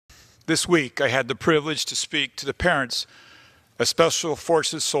This week, I had the privilege to speak to the parents of Special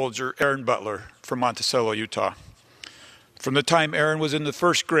Forces soldier Aaron Butler from Monticello, Utah. From the time Aaron was in the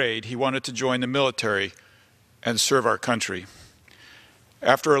first grade, he wanted to join the military and serve our country.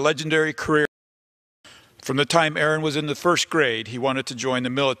 After a legendary career, from the time Aaron was in the first grade, he wanted to join the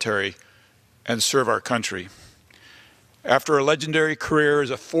military and serve our country. After a legendary career as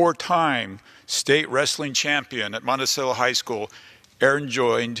a four-time state wrestling champion at Monticello High School, Aaron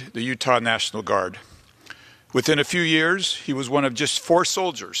joined the Utah National Guard. Within a few years, he was one of just 4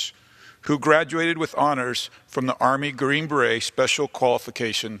 soldiers who graduated with honors from the Army Green Beret Special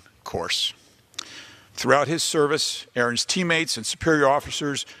Qualification course. Throughout his service, Aaron's teammates and superior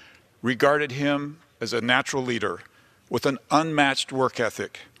officers regarded him as a natural leader with an unmatched work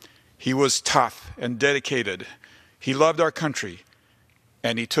ethic. He was tough and dedicated. He loved our country,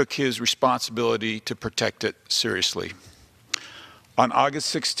 and he took his responsibility to protect it seriously. On August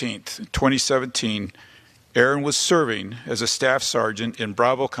 16, 2017, Aaron was serving as a staff sergeant in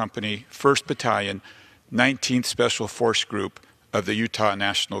Bravo Company, 1st Battalion, 19th Special Force Group of the Utah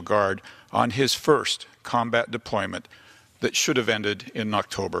National Guard on his first combat deployment that should have ended in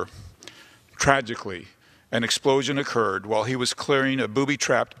October. Tragically, an explosion occurred while he was clearing a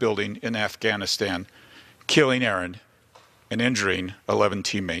booby-trapped building in Afghanistan, killing Aaron and injuring 11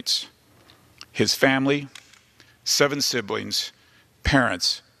 teammates. His family, 7 siblings,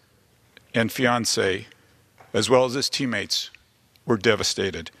 parents, and fiancé, as well as his teammates, were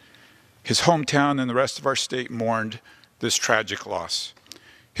devastated. His hometown and the rest of our state mourned this tragic loss.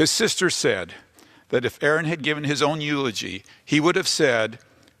 His sister said that if Aaron had given his own eulogy, he would have said,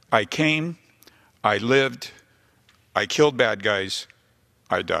 "I came, I lived, I killed bad guys,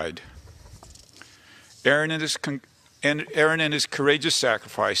 I died." Aaron and his courageous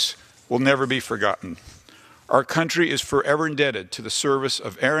sacrifice will never be forgotten. Our country is forever indebted to the service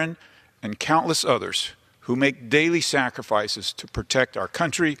of Aaron and countless others who make daily sacrifices to protect our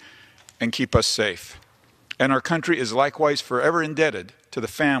country and keep us safe. And our country is likewise forever indebted to the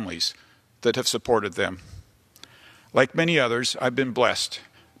families that have supported them. Like many others, I've been blessed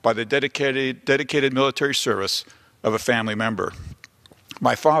by the dedicated military service of a family member.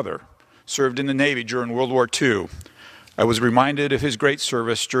 My father served in the Navy during World War II. I was reminded of his great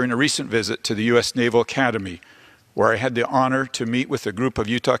service during a recent visit to the U.S. Naval Academy, where I had the honor to meet with a group of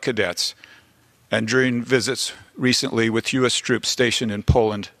Utah cadets, and during visits recently with U.S. troops stationed in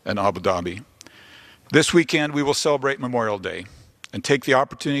Poland and Abu Dhabi. This weekend, we will celebrate Memorial Day and take the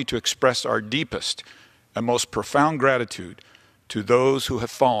opportunity to express our deepest and most profound gratitude to those who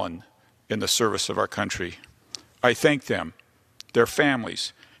have fallen in the service of our country. I thank them, their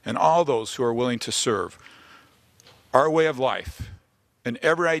families, and all those who are willing to serve. Our way of life and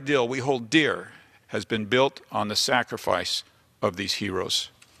every ideal we hold dear has been built on the sacrifice of these heroes.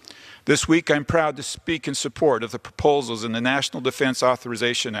 This week, I'm proud to speak in support of the proposals in the National Defense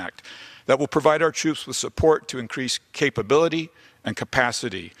Authorization Act that will provide our troops with support to increase capability and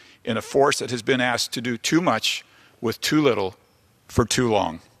capacity in a force that has been asked to do too much with too little for too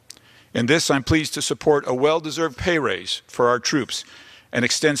long. In this, I'm pleased to support a well-deserved pay raise for our troops and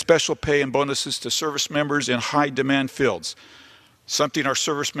extend special pay and bonuses to service members in high-demand fields, something our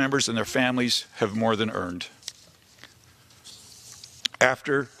service members and their families have more than earned.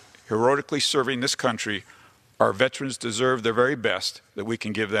 After heroically serving this country, our veterans deserve the very best that we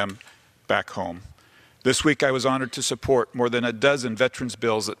can give them back home. This week, I was honored to support more than a dozen veterans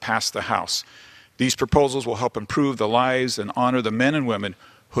bills that passed the House. These proposals will help improve the lives and honor the men and women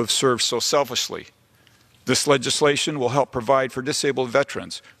who have served so selflessly. This legislation will help provide for disabled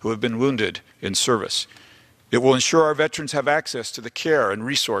veterans who have been wounded in service. It will ensure our veterans have access to the care and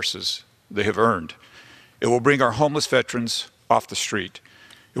resources they have earned. It will bring our homeless veterans off the street.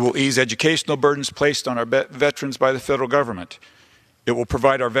 It will ease educational burdens placed on our veterans by the federal government. It will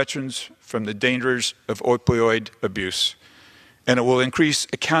provide our veterans from the dangers of opioid abuse. And it will increase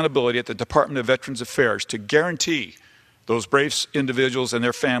accountability at the Department of Veterans Affairs to guarantee those brave individuals and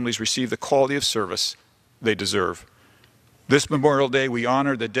their families receive the quality of service they deserve. This Memorial Day, we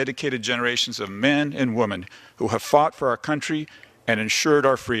honor the dedicated generations of men and women who have fought for our country and ensured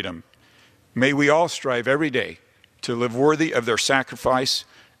our freedom. May we all strive every day to live worthy of their sacrifice,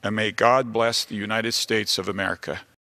 and may God bless the United States of America.